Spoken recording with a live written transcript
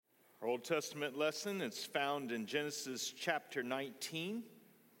Our Old Testament lesson is found in Genesis chapter 19.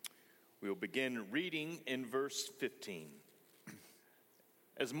 We'll begin reading in verse 15.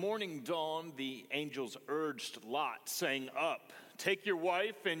 As morning dawned, the angels urged Lot, saying, "Up, take your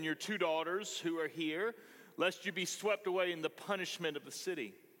wife and your 2 daughters who are here, lest you be swept away in the punishment of the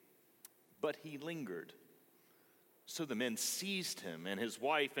city." But he lingered. So the men seized him and his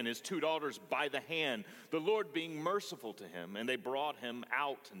wife and his 2 daughters by the hand, the Lord being merciful to him, and they brought him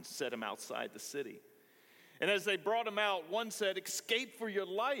out and set him outside the city. And as they brought him out, one said, "Escape for your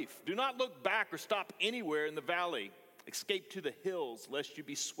life. Do not look back or stop anywhere in the valley. Escape to the hills, lest you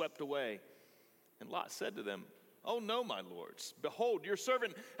be swept away." And Lot said to them, "Oh no, my lords. Behold, your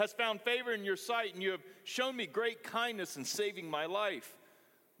servant has found favor in your sight, and you have shown me great kindness in saving my life.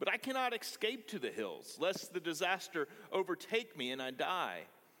 But I cannot escape to the hills, lest the disaster overtake me and I die.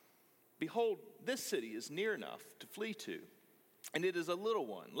 Behold, this city is near enough to flee to, and it is a little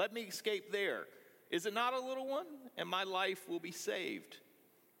one. Let me escape there. Is it not a little one? And my life will be saved."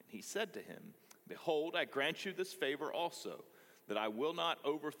 And he said to him, "Behold, I grant you this favor also, that I will not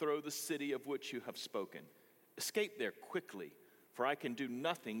overthrow the city of which you have spoken. Escape there quickly, for I can do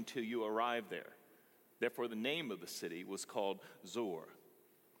nothing till you arrive there." Therefore the name of the city was called Zoar.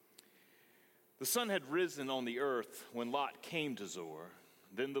 The sun had risen on the earth when Lot came to Zoar.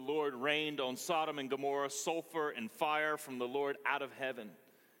 Then the Lord rained on Sodom and Gomorrah sulfur and fire from the Lord out of heaven.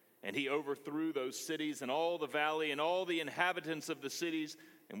 And he overthrew those cities and all the valley and all the inhabitants of the cities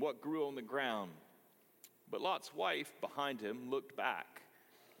and what grew on the ground. But Lot's wife behind him looked back,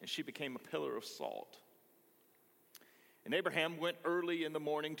 and she became a pillar of salt. And Abraham went early in the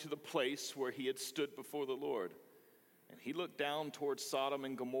morning to the place where he had stood before the Lord. And he looked down toward Sodom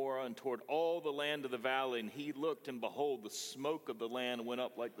and Gomorrah and toward all the land of the valley. And he looked, and behold, the smoke of the land went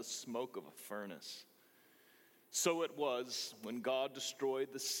up like the smoke of a furnace. So it was when God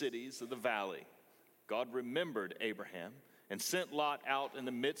destroyed the cities of the valley. God remembered Abraham and sent Lot out in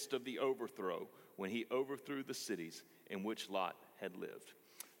the midst of the overthrow when he overthrew the cities in which Lot had lived.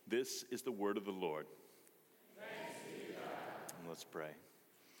 This is the word of the Lord. Thanks be to God. And let's pray.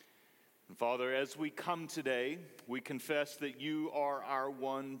 And Father, as we come today, we confess that you are our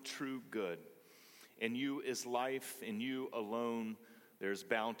one true good. In you is life, in you alone there's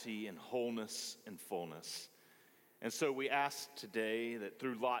bounty and wholeness and fullness. And so we ask today that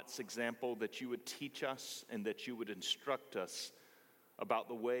through Lot's example that you would teach us and that you would instruct us about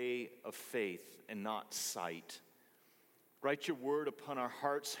the way of faith and not sight. Write your word upon our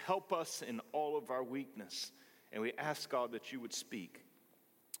hearts. Help us in all of our weakness. And we ask, God, that you would speak.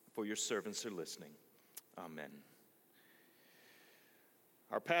 For your servants are listening. Amen.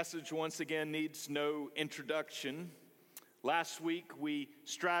 Our passage once again needs no introduction. Last week we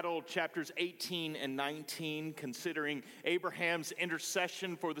straddled chapters 18 and 19, considering Abraham's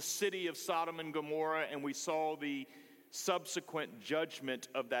intercession for the city of Sodom and Gomorrah, and we saw the subsequent judgment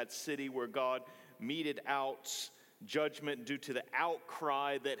of that city where God meted out judgment due to the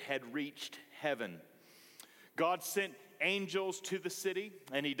outcry that had reached heaven. God sent angels to the city,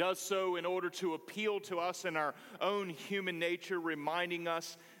 and he does so in order to appeal to us in our own human nature, reminding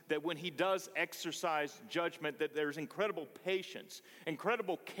us that when he does exercise judgment, that there's incredible patience,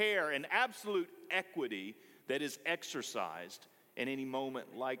 incredible care, and absolute equity that is exercised in any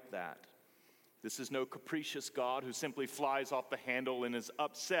moment like that. This is no capricious God who simply flies off the handle and is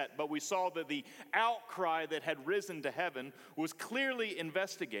upset, but we saw that the outcry that had risen to heaven was clearly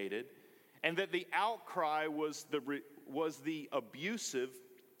investigated, and that the outcry was the abusive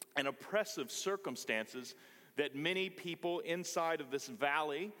and oppressive circumstances that many people inside of this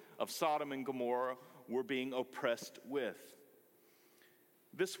valley of Sodom and Gomorrah were being oppressed with.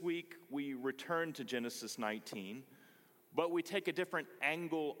 This week, we return to Genesis 19, but we take a different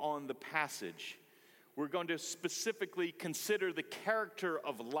angle on the passage. We're going to specifically consider the character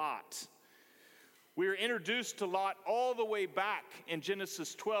of Lot. We are introduced to Lot all the way back in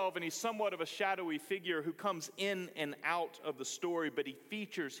Genesis 12, and he's somewhat of a shadowy figure who comes in and out of the story, but he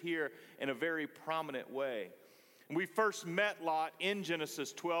features here in a very prominent way. And we first met Lot in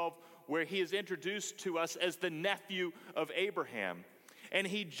Genesis 12, where he is introduced to us as the nephew of Abraham. And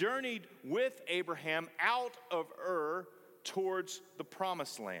he journeyed with Abraham out of Ur towards the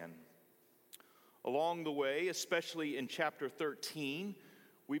promised land. Along the way, especially in chapter 13,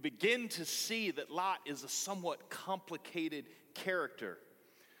 we begin to see that Lot is a somewhat complicated character.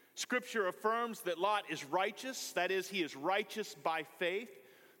 Scripture affirms that Lot is righteous. That is, he is righteous by faith.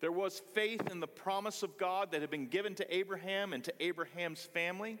 There was faith in the promise of God that had been given to Abraham and to Abraham's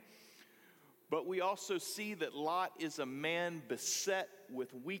family. But we also see that Lot is a man beset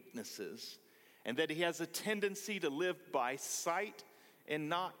with weaknesses, and that he has a tendency to live by sight and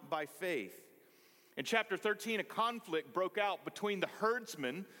not by faith. In chapter 13, a conflict broke out between the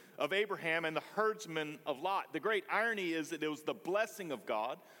herdsmen of Abraham and the herdsmen of Lot. The great irony is that it was the blessing of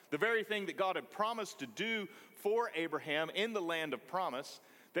God, the very thing that God had promised to do for Abraham in the land of promise,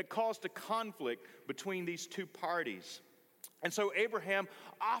 that caused a conflict between these two parties. And so Abraham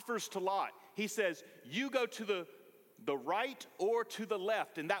offers to Lot. He says, you go to the right or to the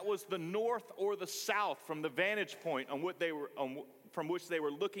left. And that was the north or the south from the vantage point from which they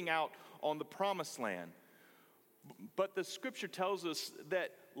were looking out on the promised land. But the scripture tells us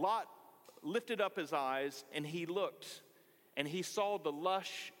that Lot lifted up his eyes and he looked and he saw the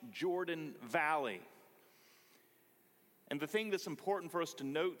lush Jordan Valley. And the thing that's important for us to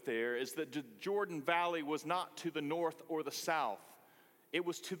note there is that the Jordan Valley was not to the north or the south. It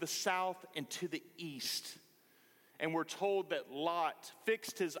was to the south and to the east. And we're told that Lot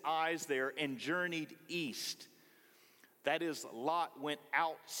fixed his eyes there and journeyed east. That is, Lot went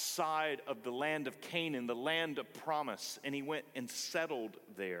outside of the land of Canaan, the land of promise, and he went and settled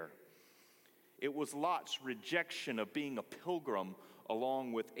there. It was Lot's rejection of being a pilgrim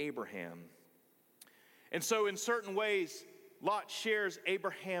along with Abraham. And so in certain ways, Lot shares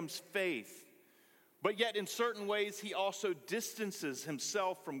Abraham's faith, but yet in certain ways, he also distances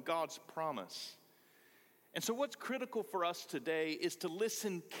himself from God's promise. And so what's critical for us today is to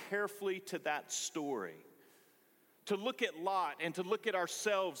listen carefully to that story, to look at Lot and to look at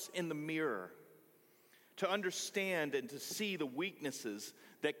ourselves in the mirror, to understand and to see the weaknesses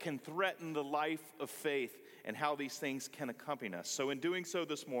that can threaten the life of faith and how these things can accompany us. So in doing so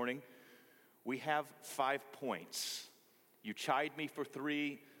this morning, we have 5 points. You chide me for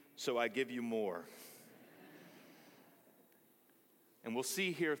 3, so I give you more. And we'll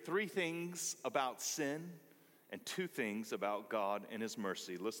see here 3 things about sin and 2 things about God and his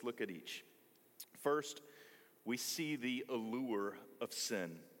mercy. Let's look at each. First, we see the allure of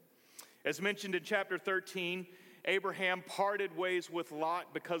sin. As mentioned in chapter 13, Abraham parted ways with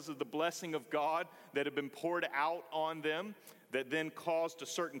Lot because of the blessing of God that had been poured out on them that then caused a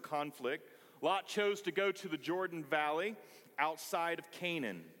certain conflict. Lot chose to go to the Jordan Valley outside of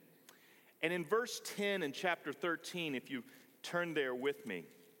Canaan. And in verse 10 in chapter 13, if you turn there with me,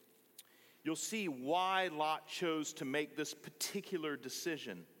 you'll see why Lot chose to make this particular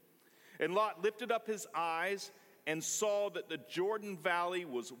decision. And Lot lifted up his eyes and saw that the Jordan Valley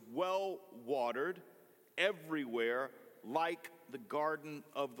was well watered everywhere, like the garden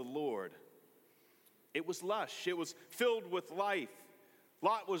of the Lord. It was lush. It was filled with life.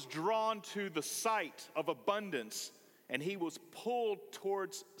 Lot was drawn to the sight of abundance, and he was pulled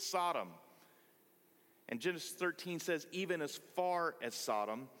towards Sodom. And Genesis 13 says, even as far as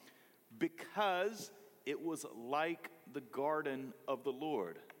Sodom, because it was like the garden of the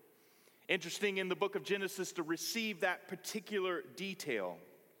Lord. Interesting in the book of Genesis to receive that particular detail.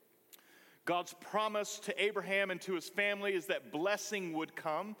 God's promise to Abraham and to his family is that blessing would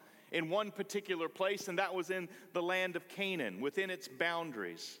come in one particular place, and that was in the land of Canaan, within its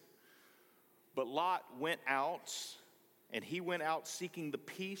boundaries. But Lot went out, and he went out seeking the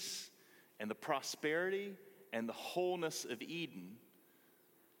peace and the prosperity and the wholeness of Eden.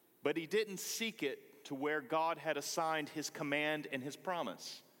 But he didn't seek it to where God had assigned his command and his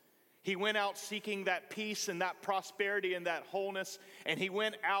promise. He went out seeking that peace and that prosperity and that wholeness, and he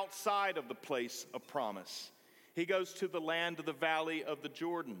went outside of the place of promise. He goes to the land of the valley of the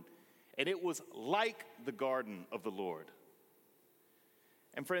Jordan, and it was like the garden of the Lord.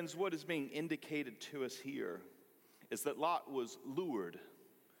 And friends, what is being indicated to us here is that Lot was lured.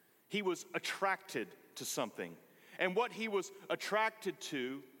 He was attracted to something. And what he was attracted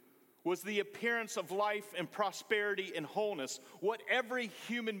to was the appearance of life and prosperity and wholeness, what every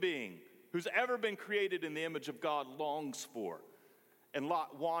human being who's ever been created in the image of God longs for. And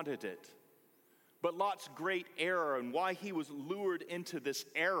Lot wanted it. But Lot's great error and why he was lured into this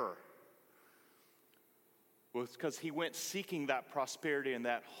error was because he went seeking that prosperity and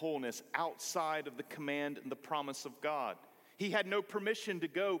that wholeness outside of the command and the promise of God. He had no permission to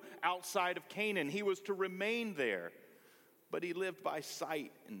go outside of Canaan. He was to remain there. But he lived by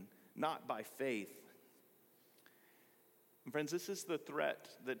sight and not by faith. And friends, this is the threat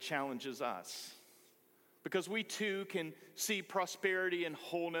that challenges us. Because we too can see prosperity and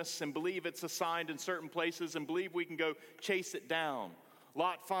wholeness and believe it's assigned in certain places and believe we can go chase it down.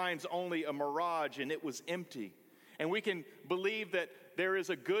 Lot finds only a mirage and it was empty. And we can believe that there is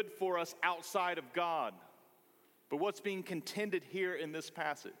a good for us outside of God. But what's being contended here in this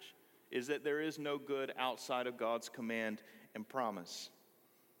passage is that there is no good outside of God's command and promise.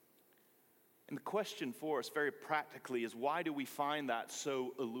 And the question for us very practically is, why do we find that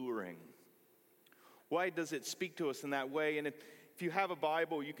so alluring? Why does it speak to us in that way? And if you have a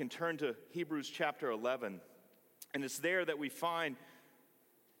Bible, you can turn to Hebrews chapter 11. And it's there that we find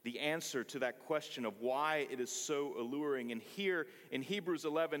the answer to that question of why it is so alluring. And here in Hebrews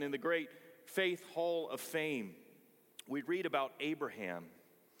 11, in the great Faith Hall of Fame, we read about Abraham.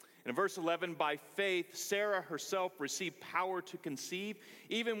 In verse 11, by faith, Sarah herself received power to conceive,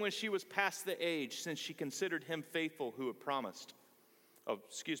 even when she was past the age, since she considered him faithful who had promised.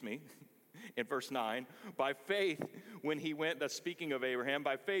 In verse 9, by faith, when he went, that's speaking of Abraham,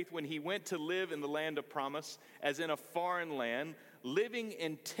 by faith, when he went to live in the land of promise, as in a foreign land, living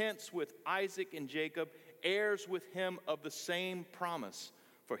in tents with Isaac and Jacob, heirs with him of the same promise,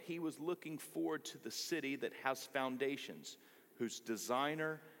 for he was looking forward to the city that has foundations, whose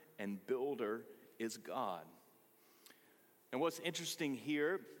designer and builder is God. And what's interesting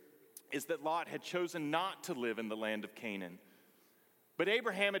here is that Lot had chosen not to live in the land of Canaan, but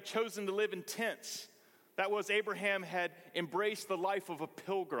Abraham had chosen to live in tents. That was, Abraham had embraced the life of a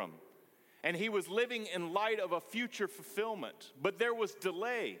pilgrim, and he was living in light of a future fulfillment. But there was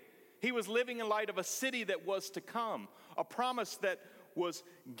delay. He was living in light of a city that was to come, a promise that was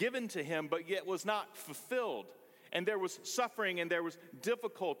given to him, but yet was not fulfilled. And there was suffering, and there was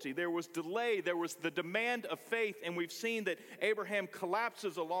difficulty, there was delay, there was the demand of faith, and we've seen that Abraham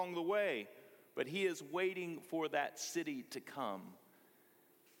collapses along the way, but he is waiting for that city to come.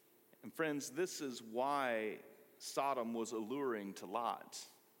 And friends, this is why Sodom was alluring to Lot,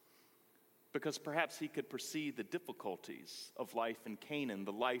 because perhaps he could perceive the difficulties of life in Canaan,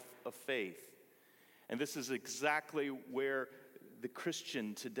 the life of faith. And this is exactly where the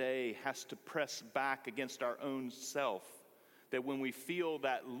Christian today has to press back against our own self. That when we feel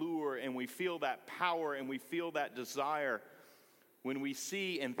that lure and we feel that power and we feel that desire, when we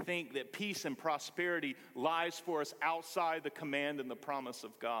see and think that peace and prosperity lies for us outside the command and the promise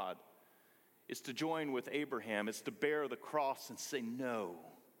of God, is to join with Abraham, is to bear the cross and say no.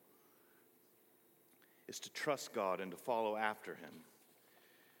 Is to trust God and to follow after him.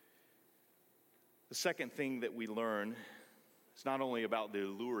 The second thing that we learn is not only about the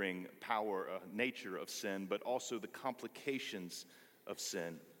alluring power, nature of sin, but also the complications of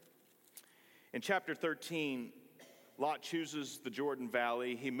sin. In chapter 13, Lot chooses the Jordan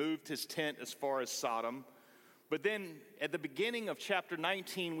Valley. He moved his tent as far as Sodom. But then at the beginning of chapter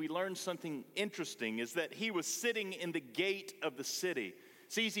 19, we learn something interesting, is that he was sitting in the gate of the city.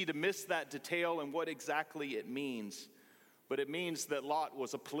 It's easy to miss that detail and what exactly it means. But it means that Lot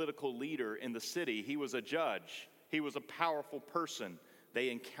was a political leader in the city. He was a judge. He was a powerful person. They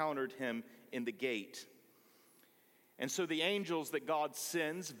encountered him in the gate. And so the angels that God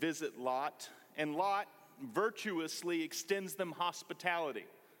sends visit Lot, and Lot virtuously extends them hospitality.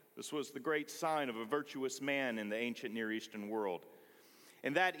 This was the great sign of a virtuous man in the ancient Near Eastern world.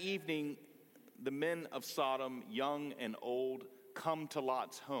 And that evening, the men of Sodom, young and old, come to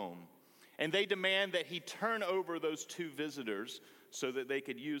Lot's home. And they demand that he turn over those two visitors so that they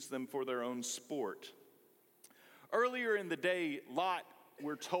could use them for their own sport. Earlier in the day, Lot,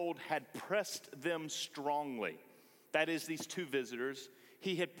 we're told, had pressed them strongly. That is, these two visitors.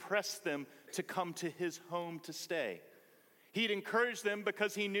 He had pressed them to come to his home to stay. He'd encouraged them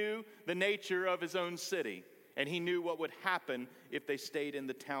because he knew the nature of his own city, and he knew what would happen if they stayed in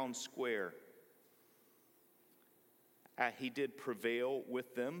the town square. He did prevail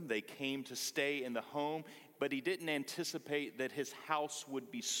with them. They came to stay in the home, but he didn't anticipate that his house would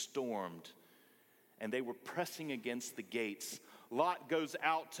be stormed. And they were pressing against the gates. Lot goes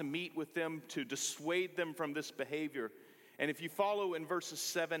out to meet with them, to dissuade them from this behavior. And if you follow in verses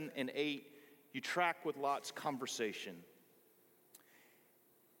 7 and 8, you track with Lot's conversation.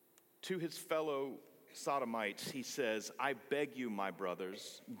 To his fellow Sodomites, he says, I beg you, my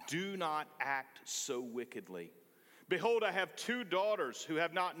brothers, do not act so wickedly. Behold, I have 2 daughters who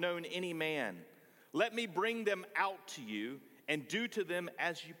have not known any man. Let me bring them out to you and do to them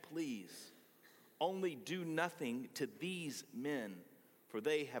as you please. Only do nothing to these men, for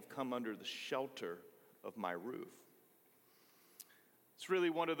they have come under the shelter of my roof. It's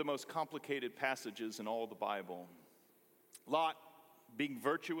really one of the most complicated passages in all the Bible. Lot, being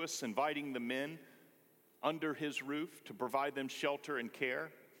virtuous, inviting the men under his roof to provide them shelter and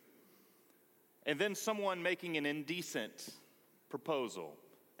care. And then someone making an indecent proposal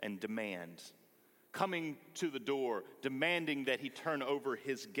and demand, coming to the door, demanding that he turn over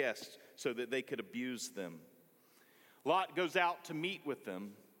his guests so that they could abuse them. Lot goes out to meet with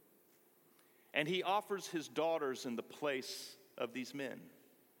them, and he offers his daughters in the place of these men.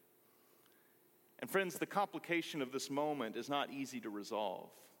 And friends, the complication of this moment is not easy to resolve,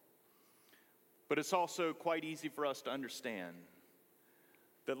 but it's also quite easy for us to understand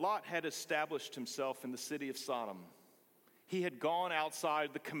that Lot had established himself in the city of Sodom. he had gone outside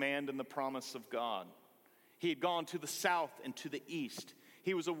the command and the promise of God. He had gone to the south and to the east.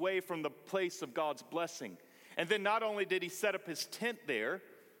 He was away from the place of God's blessing. And then not only did he set up his tent there,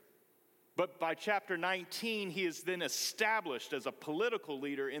 but by chapter 19, he is then established as a political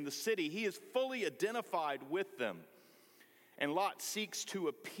leader in the city. He is fully identified with them. And Lot seeks to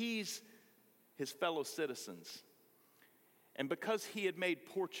appease his fellow citizens. And because he had made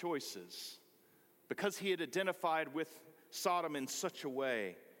poor choices, because he had identified with Sodom in such a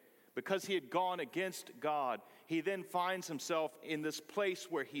way, because he had gone against God, he then finds himself in this place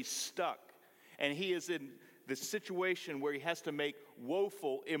where he's stuck. And he is in this situation where he has to make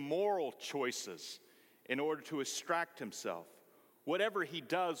woeful, immoral choices in order to extract himself. Whatever he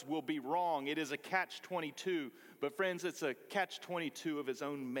does will be wrong. It is a catch-22. But friends, it's a catch-22 of his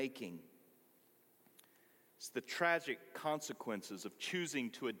own making. It's the tragic consequences of choosing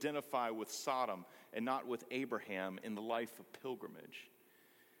to identify with Sodom and not with Abraham in the life of pilgrimage.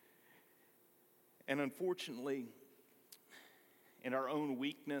 And unfortunately, in our own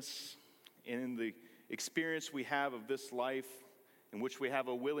weakness and in the experience we have of this life, in which we have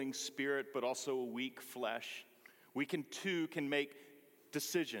a willing spirit but also a weak flesh, we can make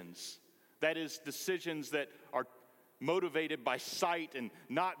decisions. That is, decisions that are motivated by sight and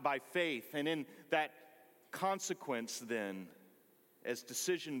not by faith. And in that consequence, then, as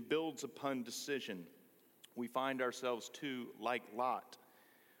decision builds upon decision, we find ourselves too like Lot,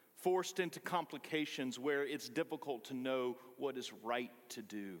 forced into complications where it's difficult to know what is right to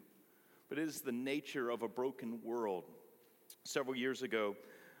do. But it is the nature of a broken world. Several years ago,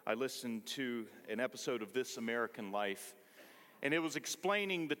 I listened to an episode of This American Life, and it was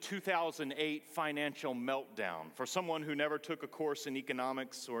explaining the 2008 financial meltdown. For someone who never took a course in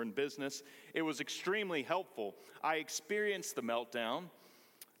economics or in business, it was extremely helpful. I experienced the meltdown.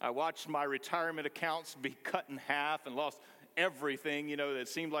 I watched my retirement accounts be cut in half and lost everything, that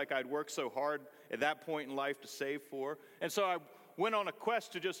seemed like I'd worked so hard at that point in life to save for. And so I went on a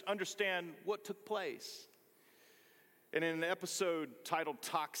quest to just understand what took place. And in an episode titled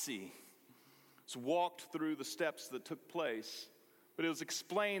Toxie, it's walked through the steps that took place, but it was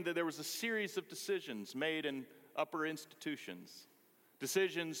explained that there was a series of decisions made in upper institutions.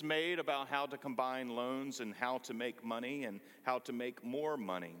 Decisions made about how to combine loans and how to make money and how to make more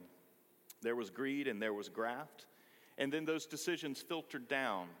money. There was greed and there was graft. And then those decisions filtered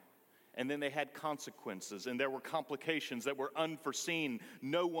down. And then they had consequences. And there were complications that were unforeseen.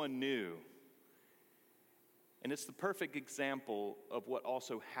 No one knew. And it's the perfect example of what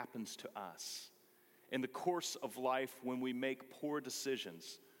also happens to us in the course of life when we make poor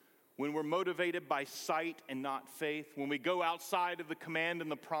decisions. When we're motivated by sight and not faith, when we go outside of the command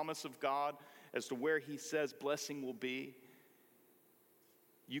and the promise of God as to where he says blessing will be,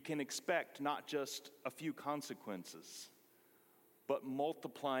 you can expect not just a few consequences, but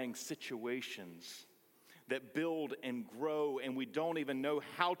multiplying situations that build and grow, and we don't even know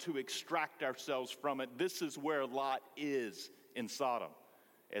how to extract ourselves from it. This is where Lot is in Sodom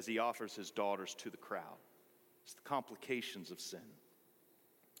as he offers his daughters to the crowd. It's the complications of sin.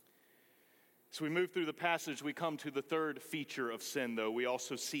 So we move through the passage, we come to the third feature of sin, though. We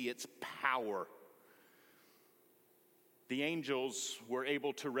also see its power. The angels were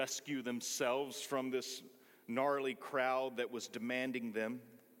able to rescue themselves from this gnarly crowd that was demanding them.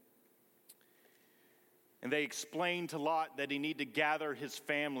 And they explained to Lot that he needed to gather his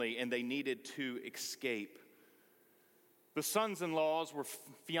family and they needed to escape. The sons-in-laws were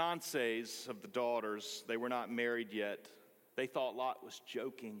fiancés of the daughters. They were not married yet. They thought Lot was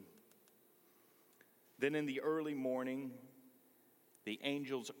joking. Then in the early morning, the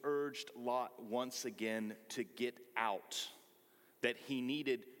angels urged Lot once again to get out, that he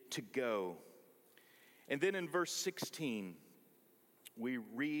needed to go. And then in verse 16, we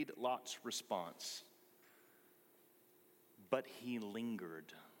read Lot's response. But he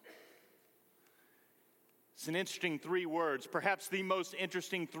lingered. It's an interesting 3 words, perhaps the most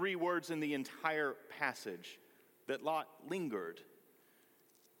interesting 3 words in the entire passage, that Lot lingered.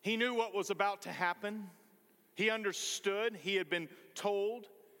 He knew what was about to happen. He understood. He had been told.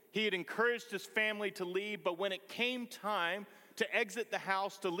 He had encouraged his family to leave, but when it came time to exit the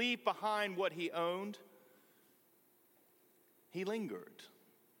house, to leave behind what he owned, he lingered.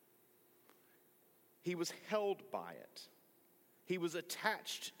 He was held by it. He was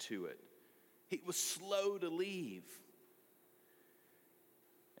attached to it. He was slow to leave.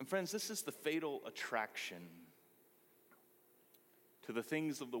 And friends, this is the fatal attraction to the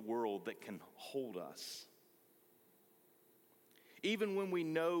things of the world that can hold us. Even when we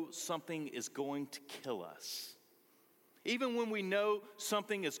know something is going to kill us, even when we know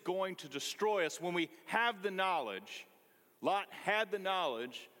something is going to destroy us, when we have the knowledge, Lot had the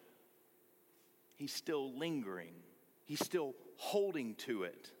knowledge. He's still lingering. He's still holding to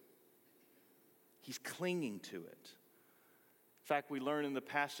it. He's clinging to it. In fact, we learn in the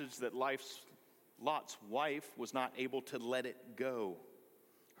passage that Lot's wife was not able to let it go.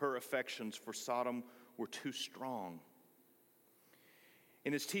 Her affections for Sodom were too strong.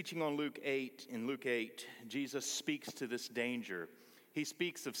 In his teaching on Luke 8, Jesus speaks to this danger. He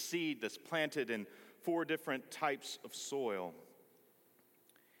speaks of seed that's planted in 4 different types of soil.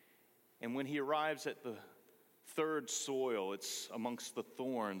 And when he arrives at the 3rd soil, it's amongst the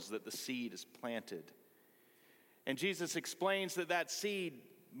thorns that the seed is planted. And Jesus explains that seed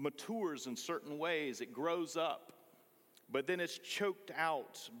matures in certain ways. It grows up, but then it's choked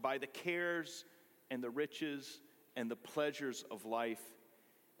out by the cares and the riches and the pleasures of life.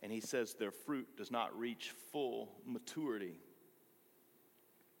 And he says their fruit does not reach full maturity.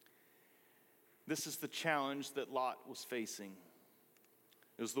 This is the challenge that Lot was facing.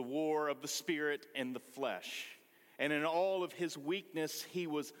 It was the war of the spirit and the flesh. And in all of his weakness, he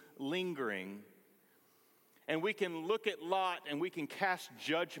was lingering. And we can look at Lot and we can cast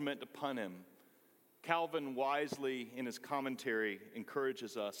judgment upon him. Calvin wisely, in his commentary,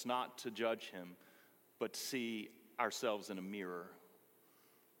 encourages us not to judge him, but to see ourselves in a mirror.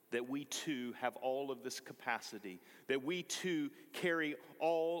 That we too have all of this capacity, that we too carry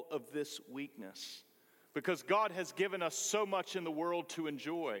all of this weakness. Because God has given us so much in the world to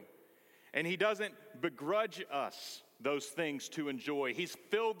enjoy. And he doesn't begrudge us those things to enjoy. He's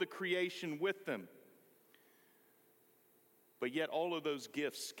filled the creation with them. But yet all of those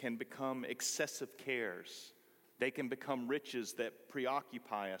gifts can become excessive cares. They can become riches that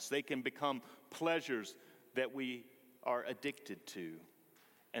preoccupy us. They can become pleasures that we are addicted to.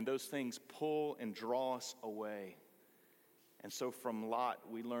 And those things pull and draw us away. And so from Lot,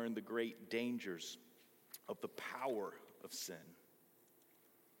 we learn the great dangers of the power of sin.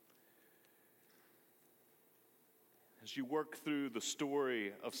 As you work through the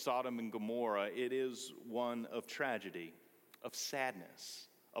story of Sodom and Gomorrah, it is one of tragedy, of sadness,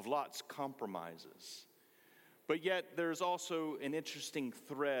 of Lot's compromises. But yet there's also an interesting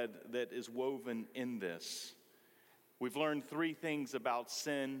thread that is woven in this. We've learned 3 things about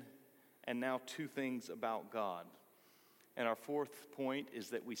sin and now 2 things about God. And our 4th point is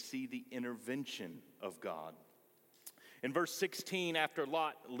that we see the intervention of God. In verse 16, after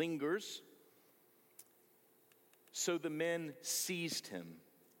Lot lingers, so the men seized him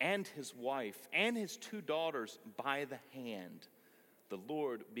and his wife and his 2 daughters by the hand, the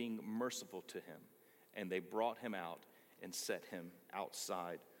Lord being merciful to him. And they brought him out and set him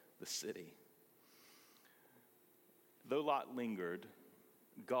outside the city. Though Lot lingered,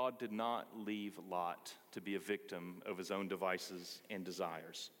 God did not leave Lot to be a victim of his own devices and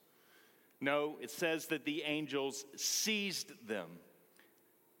desires. No, it says that the angels seized them.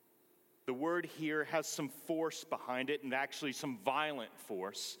 The word here has some force behind it, and actually some violent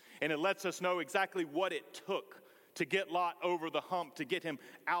force. And it lets us know exactly what it took to get Lot over the hump, to get him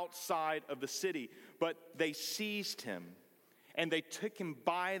outside of the city. But they seized him, and they took him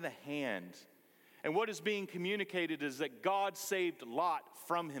by the hand. And what is being communicated is that God saved Lot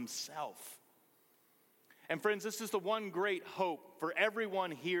from himself. And friends, this is the one great hope for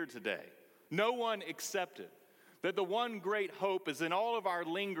everyone here today. No one excepted. That the one great hope is in all of our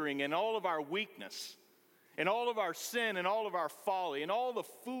lingering and all of our weakness, in all of our sin and all of our folly and all the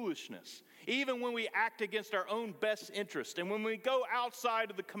foolishness, even when we act against our own best interest and when we go outside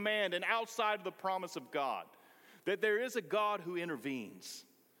of the command and outside of the promise of God, that there is a God who intervenes.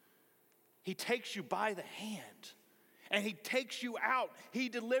 He takes you by the hand, and he takes you out. He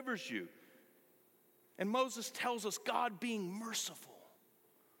delivers you. And Moses tells us God being merciful.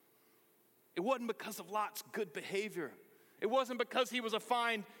 It wasn't because of Lot's good behavior. It wasn't because he was a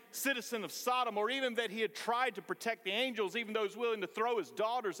fine citizen of Sodom, or even that he had tried to protect the angels, even though he was willing to throw his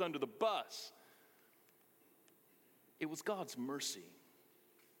daughters under the bus. It was God's mercy,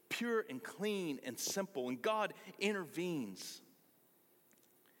 pure and clean and simple, and God intervenes.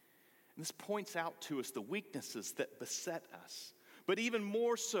 And this points out to us the weaknesses that beset us. But even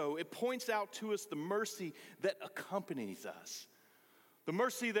more so, it points out to us the mercy that accompanies us. The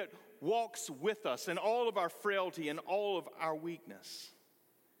mercy that walks with us in all of our frailty and all of our weakness.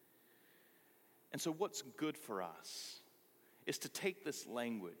 And so what's good for us is to take this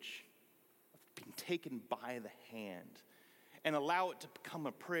language of being taken by the hand and allow it to become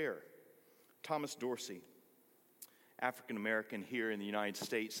a prayer. Thomas Dorsey, African American here in the United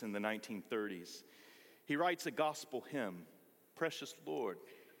States in the 1930s, he writes a gospel hymn, "Precious Lord,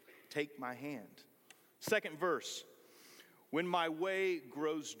 take my hand." 2nd verse, "When my way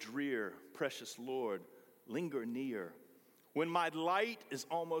grows drear, precious Lord, linger near. When my light is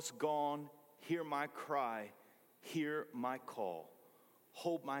almost gone, hear my cry, hear my call.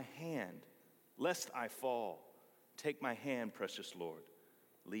 Hold my hand, lest I fall. Take my hand, precious Lord,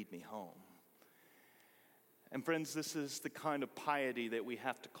 lead me home. And friends, this is the kind of piety that we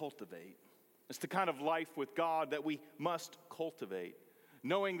have to cultivate. It's the kind of life with God that we must cultivate,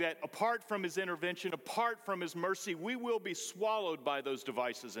 knowing that apart from his intervention, apart from his mercy, we will be swallowed by those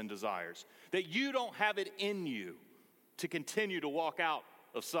devices and desires, that you don't have it in you to continue to walk out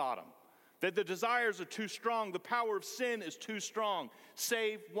of Sodom, that the desires are too strong, the power of sin is too strong,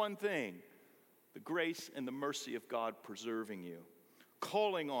 save one thing, the grace and the mercy of God preserving you,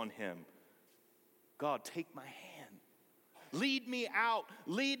 calling on him. God, take my hand. Lead me out.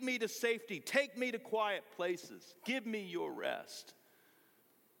 Lead me to safety. Take me to quiet places. Give me your rest.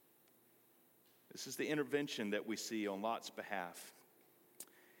 This is the intervention that we see on Lot's behalf.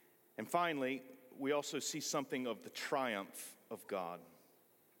 And finally, we also see something of the triumph of God.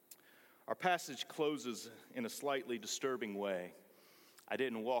 Our passage closes in a slightly disturbing way. I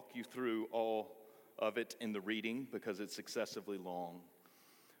didn't walk you through all of it in the reading because it's excessively long.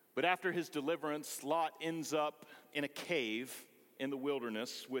 But after his deliverance, Lot ends up in a cave in the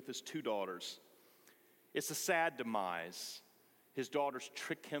wilderness with his 2 daughters. It's a sad demise. His daughters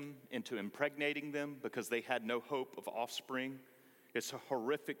trick him into impregnating them because they had no hope of offspring. It's a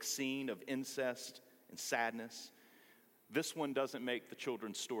horrific scene of incest and sadness. This one doesn't make the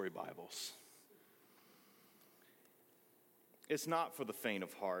children's story Bibles. It's not for the faint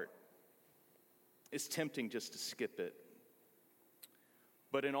of heart. It's tempting just to skip it.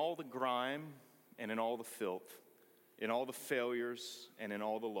 But in all the grime and in all the filth, in all the failures and in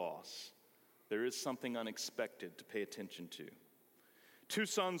all the loss, there is something unexpected to pay attention to. 2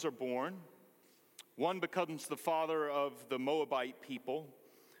 sons are born. One becomes the father of the Moabite people.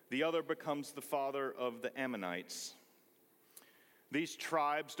 The other becomes the father of the Ammonites. These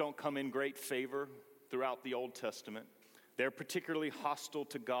tribes don't come in great favor throughout the Old Testament. They're particularly hostile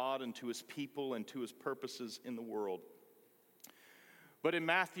to God and to his people and to his purposes in the world. But in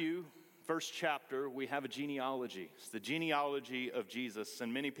Matthew, first chapter, we have a genealogy. It's the genealogy of Jesus,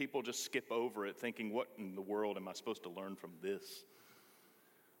 and many people just skip over it thinking, what in the world am I supposed to learn from this?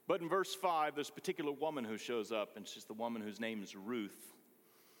 But in verse 5, there's a particular woman who shows up, and she's the woman whose name is Ruth.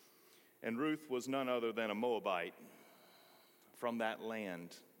 And Ruth was none other than a Moabite from that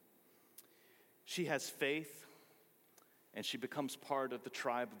land. She has faith, and she becomes part of the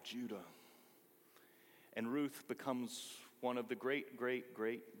tribe of Judah. And Ruth becomes one of the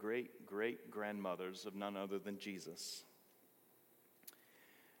great-great-great-great-grandmothers of none other than Jesus.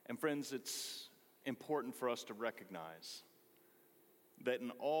 And friends, it's important for us to recognize that in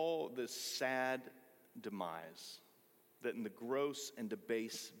all this sad demise, that in the gross and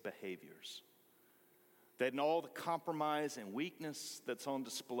debased behaviors, that in all the compromise and weakness that's on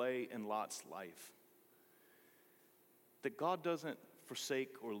display in Lot's life, that God doesn't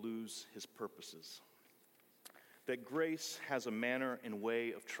forsake or lose his purposes. That grace has a manner and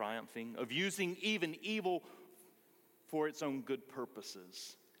way of triumphing, of using even evil for its own good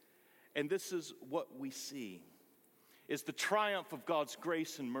purposes. And this is what we see, is the triumph of God's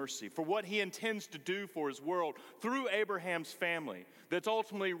grace and mercy for what he intends to do for his world through Abraham's family that's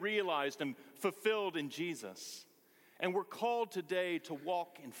ultimately realized and fulfilled in Jesus. And we're called today to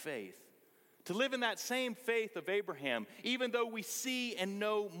walk in faith, to live in that same faith of Abraham, even though we see and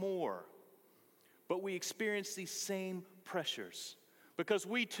know more. But we experience these same pressures because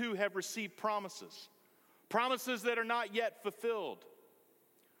we too have received promises that are not yet fulfilled,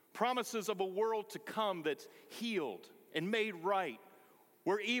 promises of a world to come that's healed and made right,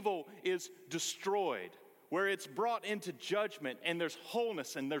 where evil is destroyed, where it's brought into judgment and there's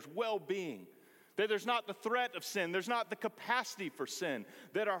wholeness and there's well-being, that there's not the threat of sin, there's not the capacity for sin,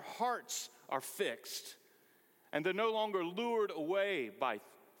 that our hearts are fixed and they're no longer lured away by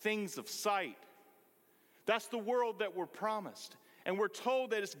things of sight. That's the world that we're promised. And we're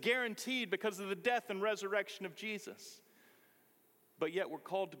told that it's guaranteed because of the death and resurrection of Jesus. But yet we're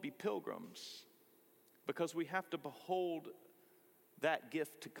called to be pilgrims because we have to behold that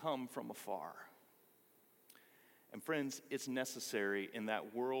gift to come from afar. And friends, it's necessary in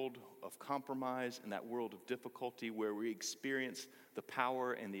that world of compromise, in that world of difficulty where we experience the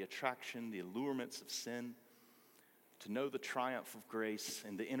power and the attraction, the allurements of sin, to know the triumph of grace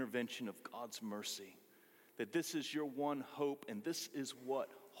and the intervention of God's mercy. That this is your one hope and this is what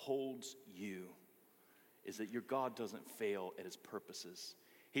holds you, is that your God doesn't fail at his purposes.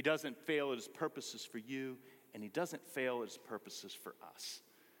 He doesn't fail at his purposes for you, and he doesn't fail at his purposes for us.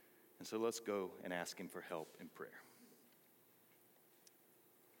 And so let's go and ask him for help in prayer.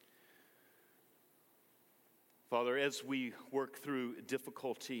 Father, as we work through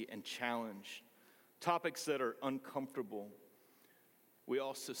difficulty and challenge, topics that are uncomfortable, we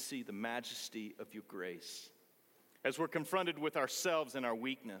also see the majesty of your grace. As we're confronted with ourselves and our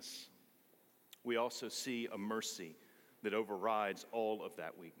weakness, we also see a mercy that overrides all of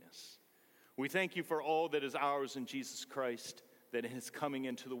that weakness. We thank you for all that is ours in Jesus Christ, that in his coming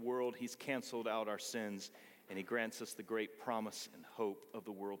into the world, he's canceled out our sins, and he grants us the great promise and hope of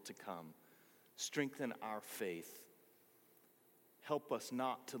the world to come. Strengthen our faith. Help us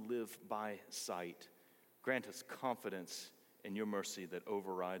not to live by sight. Grant us confidence in your mercy that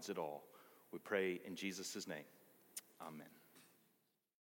overrides it all. We pray in Jesus' name. Amen.